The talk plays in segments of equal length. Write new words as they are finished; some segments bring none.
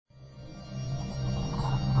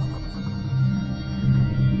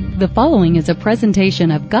The following is a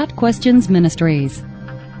presentation of Got Questions Ministries.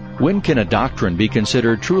 When can a doctrine be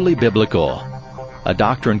considered truly biblical? A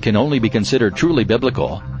doctrine can only be considered truly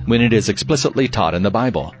biblical when it is explicitly taught in the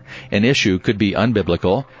Bible. An issue could be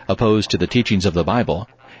unbiblical, opposed to the teachings of the Bible,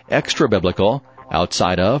 extra-biblical,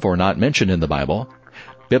 outside of or not mentioned in the Bible,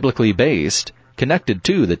 biblically based, connected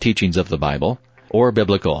to the teachings of the Bible, or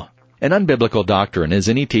biblical. An unbiblical doctrine is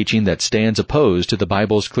any teaching that stands opposed to the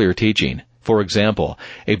Bible's clear teaching. For example,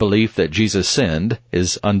 a belief that Jesus sinned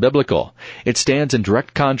is unbiblical. It stands in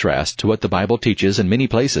direct contrast to what the Bible teaches in many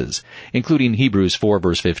places, including Hebrews 4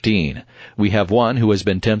 verse 15. We have one who has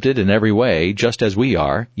been tempted in every way, just as we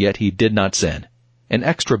are, yet he did not sin. An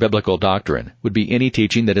extra-biblical doctrine would be any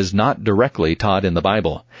teaching that is not directly taught in the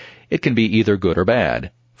Bible. It can be either good or bad.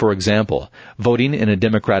 For example, voting in a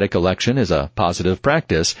democratic election is a positive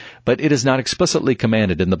practice, but it is not explicitly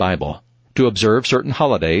commanded in the Bible. To observe certain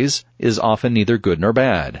holidays is often neither good nor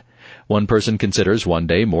bad. One person considers one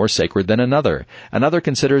day more sacred than another. Another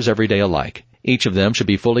considers every day alike. Each of them should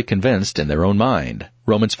be fully convinced in their own mind.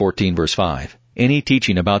 Romans 14 verse 5. Any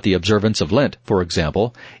teaching about the observance of Lent, for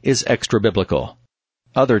example, is extra-biblical.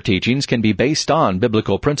 Other teachings can be based on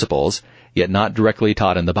biblical principles, yet not directly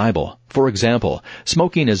taught in the Bible. For example,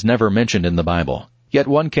 smoking is never mentioned in the Bible. Yet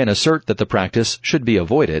one can assert that the practice should be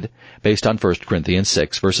avoided based on 1 Corinthians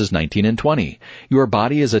 6 verses 19 and 20. Your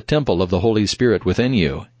body is a temple of the Holy Spirit within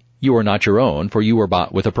you. You are not your own, for you were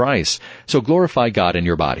bought with a price. So glorify God in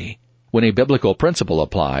your body. When a biblical principle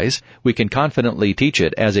applies, we can confidently teach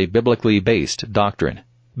it as a biblically based doctrine.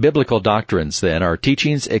 Biblical doctrines, then, are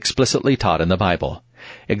teachings explicitly taught in the Bible.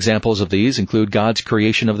 Examples of these include God's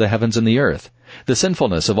creation of the heavens and the earth, the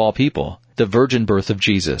sinfulness of all people, the virgin birth of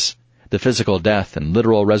Jesus, the physical death and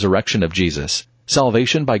literal resurrection of Jesus,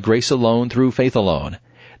 salvation by grace alone through faith alone,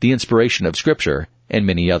 the inspiration of Scripture, and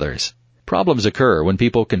many others. Problems occur when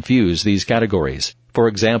people confuse these categories. For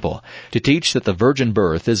example, to teach that the virgin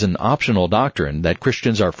birth is an optional doctrine that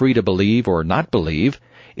Christians are free to believe or not believe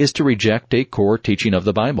is to reject a core teaching of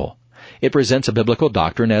the Bible. It presents a biblical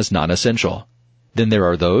doctrine as non-essential. Then there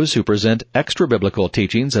are those who present extra-biblical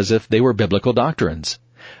teachings as if they were biblical doctrines.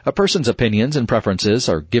 A person's opinions and preferences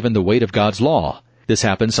are given the weight of God's law. This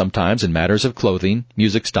happens sometimes in matters of clothing,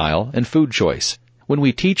 music style, and food choice. When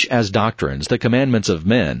we teach as doctrines the commandments of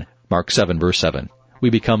men, Mark 7 verse 7,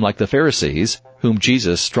 we become like the Pharisees, whom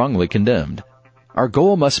Jesus strongly condemned. Our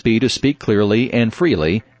goal must be to speak clearly and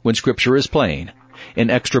freely when Scripture is plain.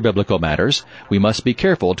 In extra-biblical matters, we must be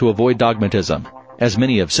careful to avoid dogmatism. As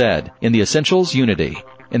many have said, in the essentials, unity.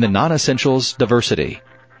 In the non-essentials, diversity.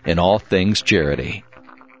 In all things, charity.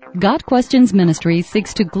 Got Questions Ministry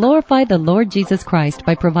seeks to glorify the Lord Jesus Christ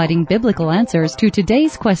by providing biblical answers to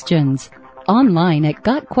today's questions. Online at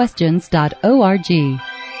gotquestions.org.